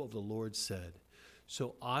angel of the Lord said.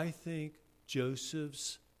 So I think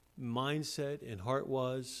Joseph's mindset and heart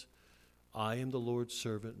was, I am the Lord's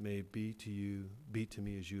servant, may it be to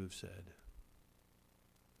me as you have said.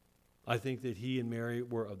 I think that he and Mary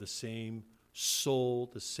were of the same soul,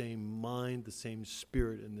 the same mind, the same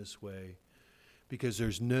spirit in this way, because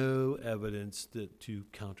there's no evidence to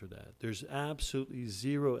counter that. There's absolutely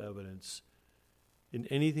zero evidence in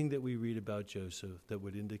anything that we read about Joseph that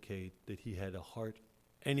would indicate that he had a heart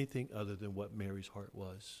anything other than what Mary's heart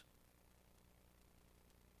was.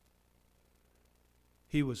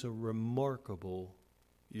 He was a remarkable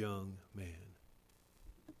young man.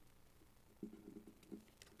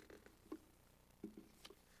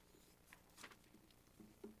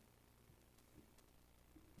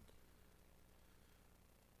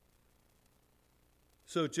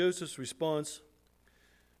 So Joseph's response,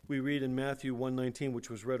 we read in Matthew 1:19, which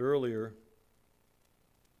was read earlier.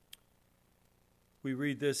 We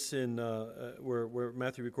read this in where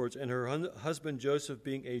Matthew records, and her husband Joseph,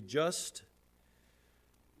 being a just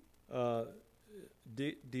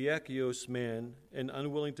diakios man and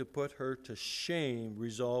unwilling to put her to shame,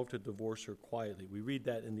 resolved to divorce her quietly. We read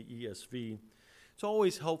that in the ESV. It's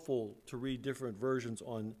always helpful to read different versions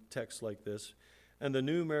on texts like this. And the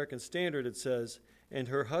New American Standard, it says, and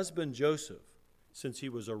her husband Joseph, since he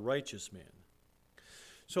was a righteous man.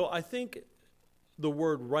 So I think the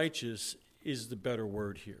word righteous is the better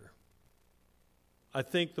word here. I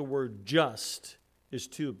think the word just is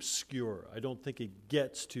too obscure. I don't think it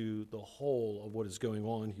gets to the whole of what is going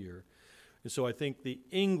on here. And so I think the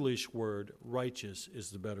English word righteous is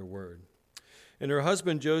the better word. And her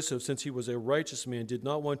husband Joseph, since he was a righteous man, did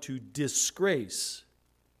not want to disgrace.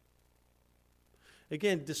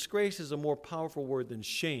 Again, disgrace is a more powerful word than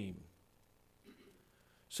shame.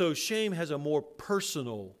 So shame has a more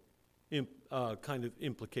personal kind of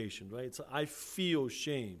implication, right? It's I feel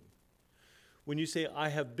shame. When you say I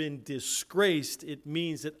have been disgraced, it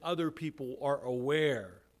means that other people are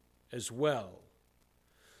aware as well.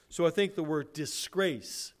 So I think the word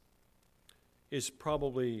disgrace is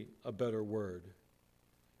probably a better word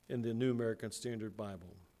in the New American Standard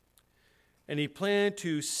Bible. And he planned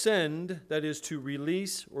to send, that is to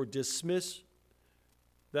release or dismiss,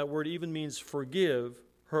 that word even means forgive,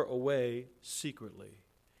 her away secretly.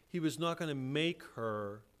 He was not going to make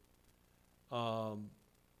her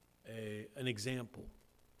an example.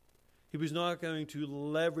 He was not going to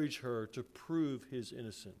leverage her to prove his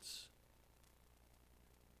innocence.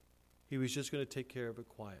 He was just going to take care of it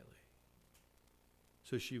quietly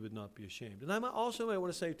so she would not be ashamed. And I also might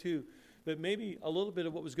want to say, too, that maybe a little bit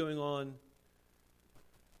of what was going on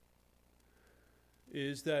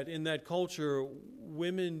is that in that culture,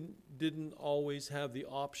 women didn't always have the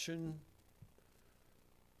option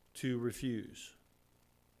to refuse.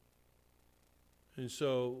 And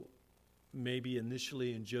so maybe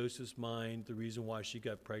initially in Joseph's mind, the reason why she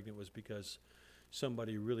got pregnant was because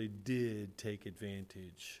somebody really did take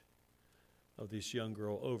advantage of this young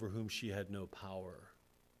girl over whom she had no power,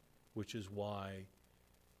 which is why,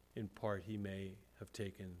 in part, he may have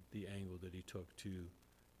taken the angle that he took to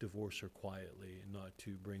divorce her quietly and not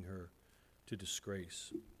to bring her to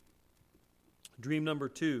disgrace. Dream number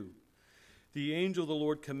 2. The angel of the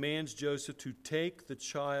Lord commands Joseph to take the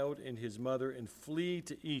child and his mother and flee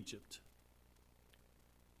to Egypt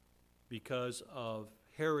because of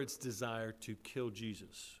Herod's desire to kill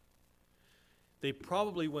Jesus. They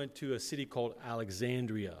probably went to a city called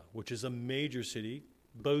Alexandria, which is a major city,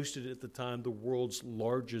 boasted at the time the world's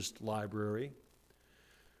largest library,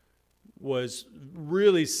 was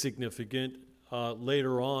really significant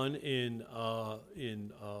later on in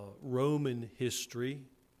Roman history,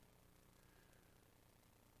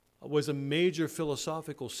 was a major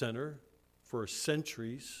philosophical center for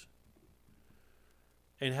centuries,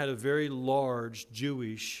 and had a very large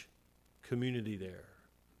Jewish community there.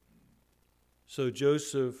 So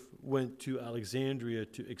Joseph went to Alexandria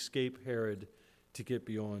to escape Herod, to get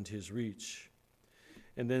beyond his reach.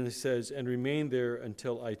 And then it says, and remain there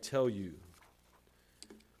until I tell you.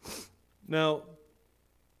 Now,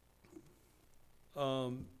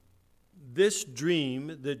 this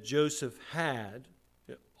dream that Joseph had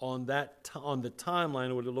on the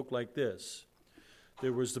timeline would have looked like this.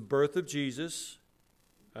 There was the birth of Jesus,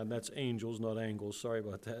 and that's angels, not angles, sorry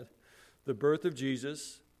about that. The birth of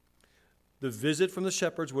Jesus. The visit from the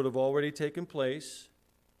shepherds would have already taken place.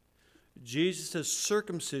 Jesus'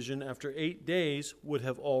 circumcision after 8 days would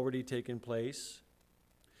have already taken place.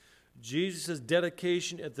 Jesus'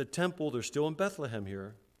 dedication at the temple, they're still in Bethlehem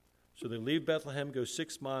here. So they leave Bethlehem, go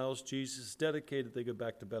 6 miles. Jesus is dedicated, they go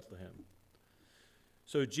back to Bethlehem.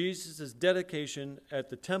 So Jesus' dedication at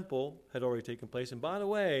the temple had already taken place. And by the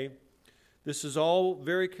way, this is all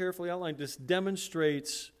very carefully outlined. This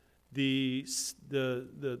demonstrates the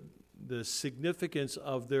significance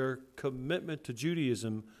of their commitment to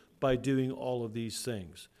Judaism by doing all of these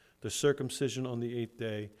things. The circumcision on the 8th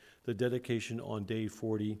day, the dedication on day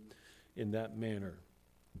 40 in that manner.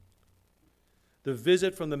 The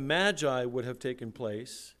visit from the Magi would have taken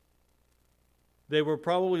place. They were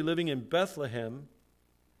probably living in Bethlehem,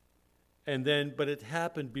 but it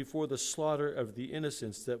happened before the slaughter of the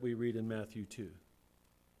innocents that we read in Matthew 2.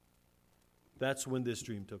 That's when this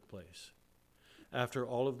dream took place. After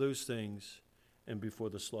all of those things and before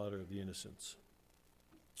the slaughter of the innocents.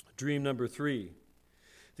 Dream number 3.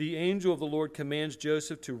 The angel of the Lord commands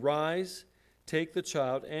Joseph to rise, take the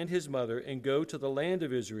child and his mother, and go to the land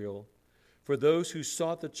of Israel, for those who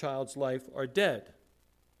sought the child's life are dead.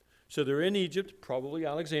 So they're in Egypt, probably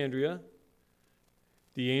Alexandria.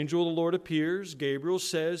 The angel of the Lord appears. Gabriel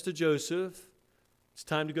says to Joseph, it's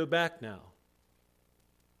time to go back now.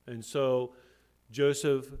 And so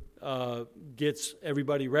Joseph gets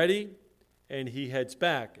everybody ready, and he heads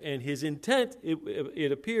back. And his intent,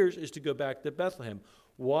 it appears, is to go back to Bethlehem.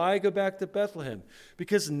 Why go back to Bethlehem?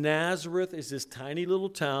 Because Nazareth is this tiny little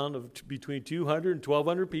town of between 200 and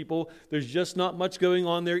 1,200 people. There's just not much going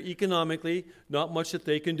on there economically, not much that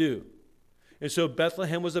they can do. And so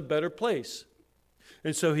Bethlehem was a better place.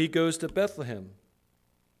 And so he goes to Bethlehem.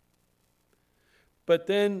 But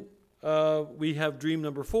then we have dream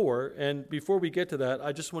number 4. And before we get to that,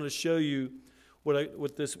 I just want to show you what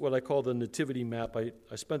I call the nativity map.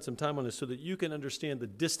 I spent some time on this so that you can understand the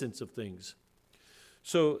distance of things.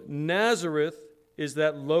 So Nazareth is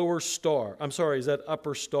that is that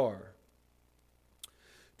upper star.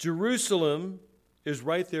 Jerusalem is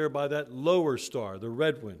right there by that lower star, the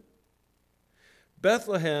red one.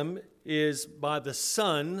 Bethlehem is by the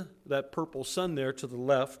sun, that purple sun there to the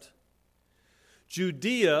left.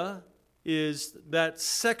 Judea is that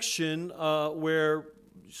section where,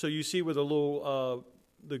 so you see where the little,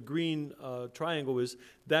 the green triangle is,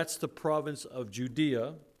 that's the province of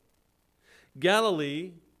Judea.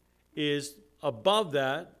 Galilee is above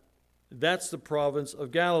that, that's the province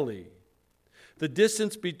of Galilee. The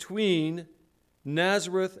distance between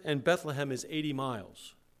Nazareth and Bethlehem is 80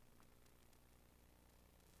 miles.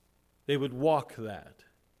 They would walk that.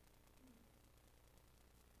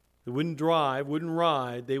 They wouldn't drive, wouldn't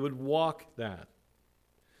ride, they would walk that.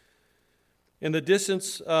 And the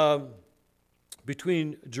distance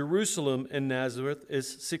between Jerusalem and Nazareth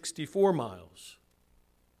is 64 miles.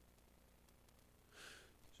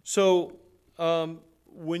 So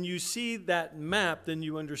when you see that map, then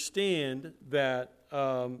you understand that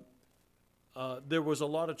there was a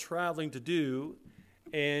lot of traveling to do,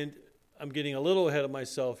 and I'm getting a little ahead of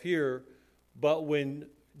myself here, but when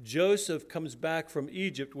Joseph comes back from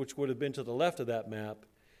Egypt, which would have been to the left of that map,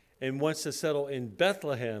 and wants to settle in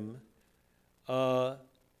Bethlehem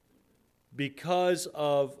because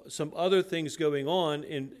of some other things going on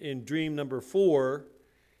in dream number 4.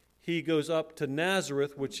 He goes up to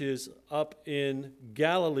Nazareth, which is up in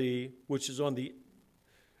Galilee, which is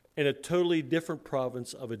in a totally different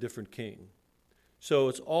province of a different king. So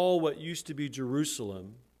it's all what used to be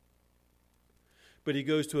Jerusalem, but he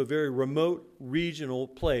goes to a very remote regional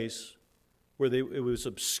place where it was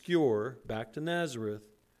obscure, back to Nazareth,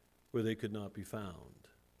 where they could not be found.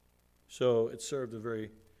 So it served a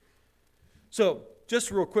very... So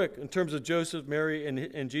just real quick, in terms of Joseph, Mary,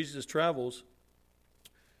 and Jesus' travels,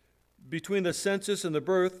 between the census and the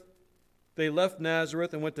birth, they left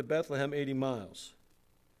Nazareth and went to Bethlehem, 80 miles.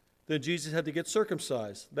 Then Jesus had to get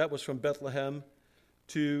circumcised. That was from Bethlehem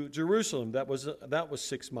to Jerusalem. That was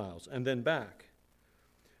 6 miles, and then back.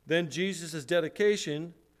 Then Jesus'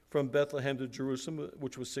 dedication from Bethlehem to Jerusalem,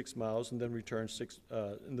 which was 6 miles, and then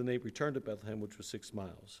they returned to Bethlehem, which was 6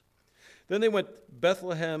 miles. Then they went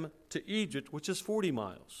Bethlehem to Egypt, which is 40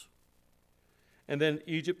 miles. And then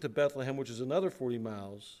Egypt to Bethlehem, which is another 40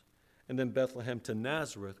 miles. And then Bethlehem to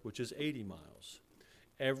Nazareth, which is 80 miles.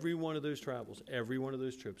 Every one of those travels, every one of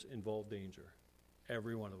those trips involved danger.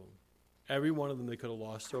 Every one of them. Every one of them they could have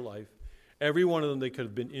lost their life. Every one of them they could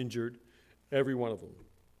have been injured. Every one of them.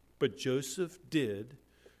 But Joseph did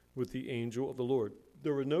with the angel of the Lord.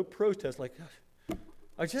 There were no protests like,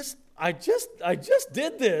 I just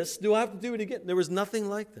did this. Do I have to do it again? There was nothing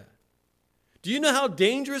like that. Do you know how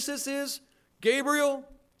dangerous this is, Gabriel?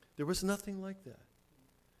 There was nothing like that.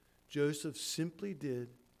 Joseph simply did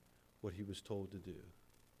what he was told to do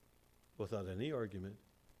without any argument,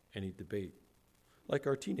 any debate, like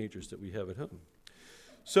our teenagers that we have at home.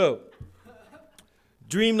 So,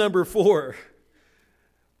 dream number 4.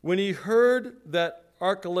 When he heard that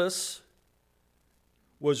Archelaus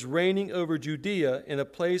was reigning over Judea in a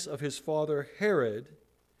place of his father Herod,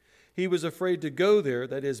 he was afraid to go there,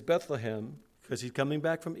 that is Bethlehem, because he's coming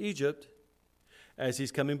back from Egypt. As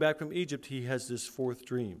he's coming back from Egypt, he has this 4th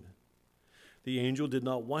dream. The angel did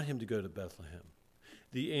not want him to go to Bethlehem.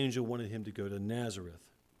 The angel wanted him to go to Nazareth.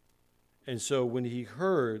 And so when he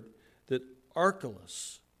heard that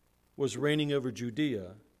Archelaus was reigning over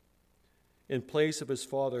Judea in place of his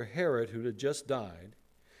father Herod, who had just died,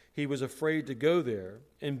 he was afraid to go there,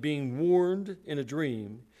 and being warned in a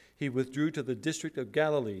dream, he withdrew to the district of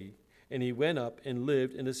Galilee, and he went up and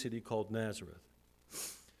lived in a city called Nazareth.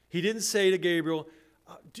 He didn't say to Gabriel,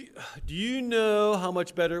 do you know how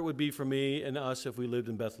much better it would be for me and us if we lived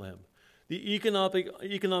in Bethlehem? The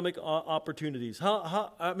economic opportunities.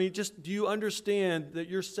 Do you understand that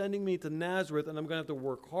you're sending me to Nazareth and I'm going to have to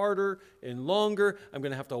work harder and longer? I'm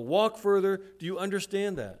going to have to walk further. Do you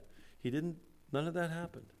understand that? He didn't. None of that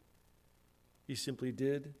happened. He simply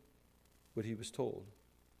did what he was told.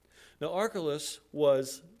 Now, Archelaus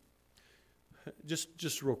was,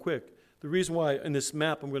 just real quick, the reason why in this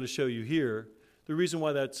map I'm going to show you here, the reason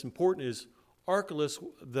why that's important is Archelaus,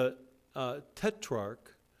 the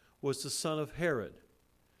tetrarch, was the son of Herod.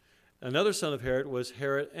 Another son of Herod was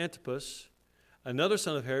Herod Antipas. Another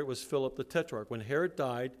son of Herod was Philip the tetrarch. When Herod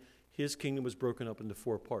died, his kingdom was broken up into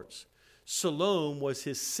 4 parts. Salome was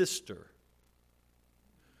his sister.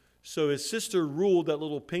 So his sister ruled that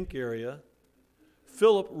little pink area.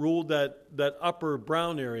 Philip ruled that upper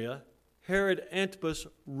brown area. Herod Antipas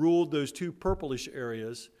ruled those 2 purplish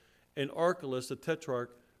areas. And Archelaus, the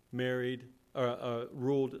tetrarch, ruled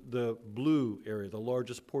the blue area, the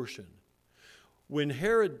largest portion. When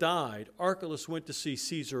Herod died, Archelaus went to see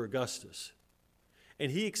Caesar Augustus.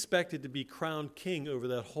 And he expected to be crowned king over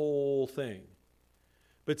that whole thing.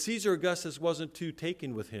 But Caesar Augustus wasn't too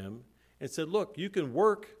taken with him and said, look, you can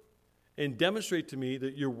work and demonstrate to me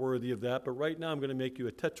that you're worthy of that, but right now I'm going to make you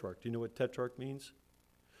a tetrarch. Do you know what tetrarch means?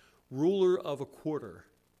 Ruler of a quarter.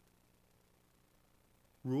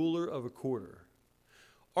 Ruler of a quarter.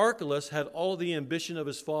 Archelaus had all the ambition of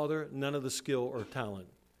his father, none of the skill or talent.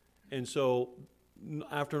 And so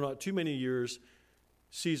after not too many years,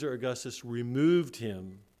 Caesar Augustus removed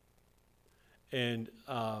him and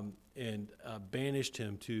banished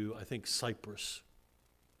him to, I think, Cyprus.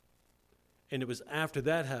 And it was after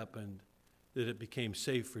that happened that it became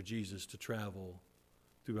safe for Jesus to travel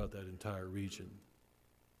throughout that entire region.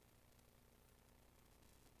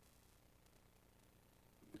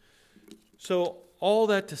 So all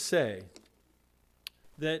that to say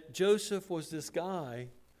that Joseph was this guy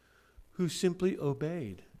who simply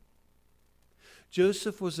obeyed.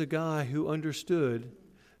 Joseph was a guy who understood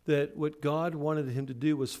that what God wanted him to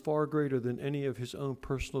do was far greater than any of his own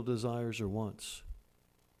personal desires or wants.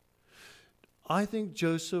 I think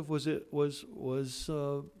Joseph was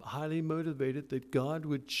highly motivated that God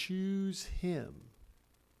would choose him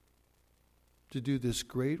to do this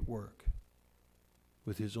great work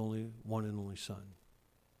with his only one and only son.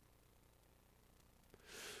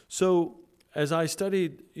 So as I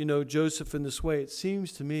studied, Joseph in this way, it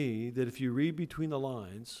seems to me that if you read between the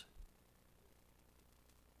lines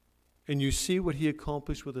and you see what he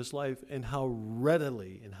accomplished with his life and how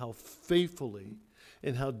readily and how faithfully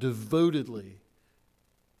and how devotedly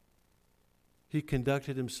he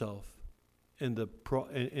conducted himself and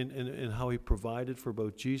how he provided for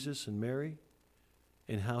both Jesus and Mary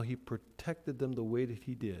and how he protected them the way that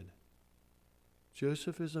he did.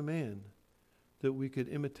 Joseph is a man that we could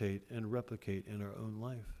imitate and replicate in our own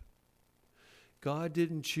life. God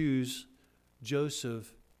didn't choose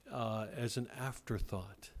Joseph as an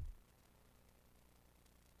afterthought.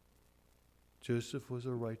 Joseph was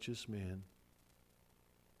a righteous man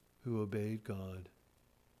who obeyed God,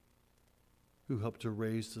 who helped to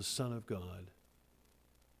raise the Son of God,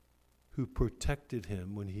 who protected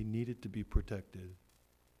him when he needed to be protected,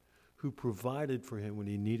 who provided for him when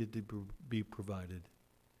he needed to be provided.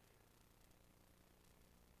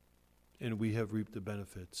 And we have reaped the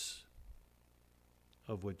benefits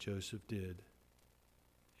of what Joseph did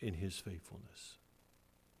in his faithfulness.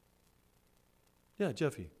 Yeah,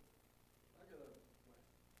 Jeffy. I got a question.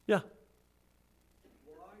 Yeah.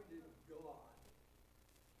 Why did God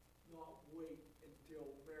not wait until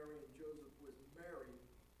Mary and Joseph was married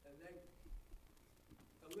and then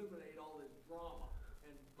eliminate all this drama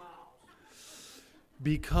and vows?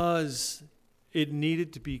 Because it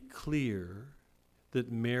needed to be clear that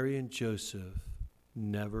Mary and Joseph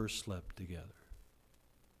never slept together.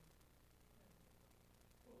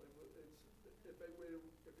 Well, if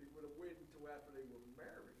he would have waited until after they were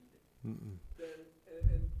married, Mm-mm. then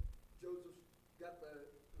and Joseph got the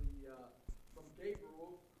from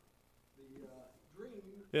Gabriel the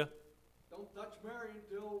dream. Yeah. Don't touch Mary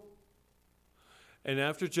until. And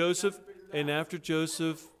after Joseph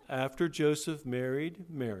married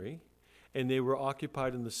Mary, and they were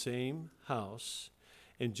occupied in the same house,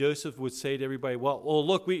 and Joseph would say to everybody, well,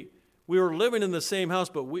 look, we were living in the same house,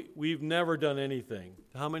 but we've never done anything.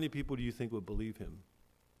 How many people do you think would believe him?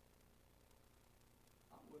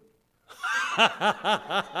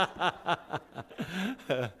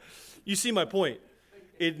 You see my point.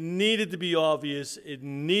 It needed to be obvious. It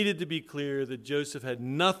needed to be clear that Joseph had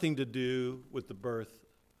nothing to do with the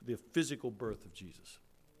physical birth of Jesus,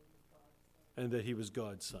 and that he was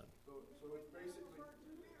God's son.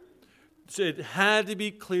 So it had to be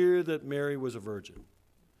clear that Mary was a virgin.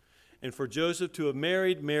 And for Joseph to have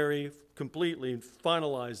married Mary completely and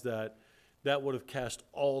finalized that would have cast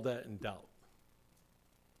all that in doubt.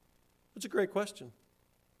 That's a great question.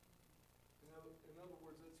 In other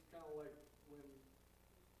words, it's kind of like when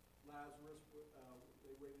Lazarus,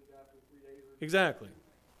 they waited after 3 days. Exactly.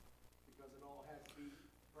 Because it all had to be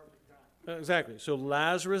perfect time. Exactly. So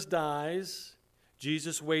Lazarus dies.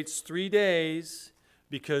 Jesus waits 3 days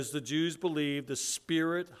because the Jews believed the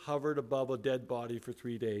spirit hovered above a dead body for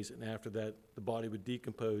 3 days, and after that, the body would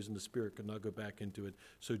decompose and the spirit could not go back into it.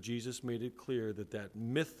 So Jesus made it clear that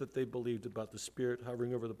myth that they believed about the spirit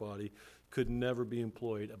hovering over the body could never be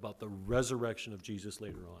employed about the resurrection of Jesus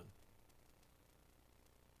later on.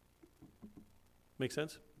 Make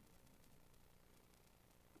sense?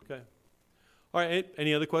 Okay. All right,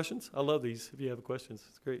 any other questions? I love these. If you have questions,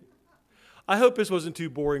 it's great. I hope this wasn't too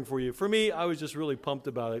boring for you. For me, I was just really pumped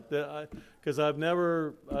about it because I've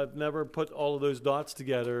never put all of those dots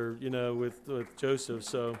together, with Joseph.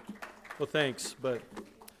 So, well, thanks, but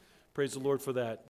praise the Lord for that.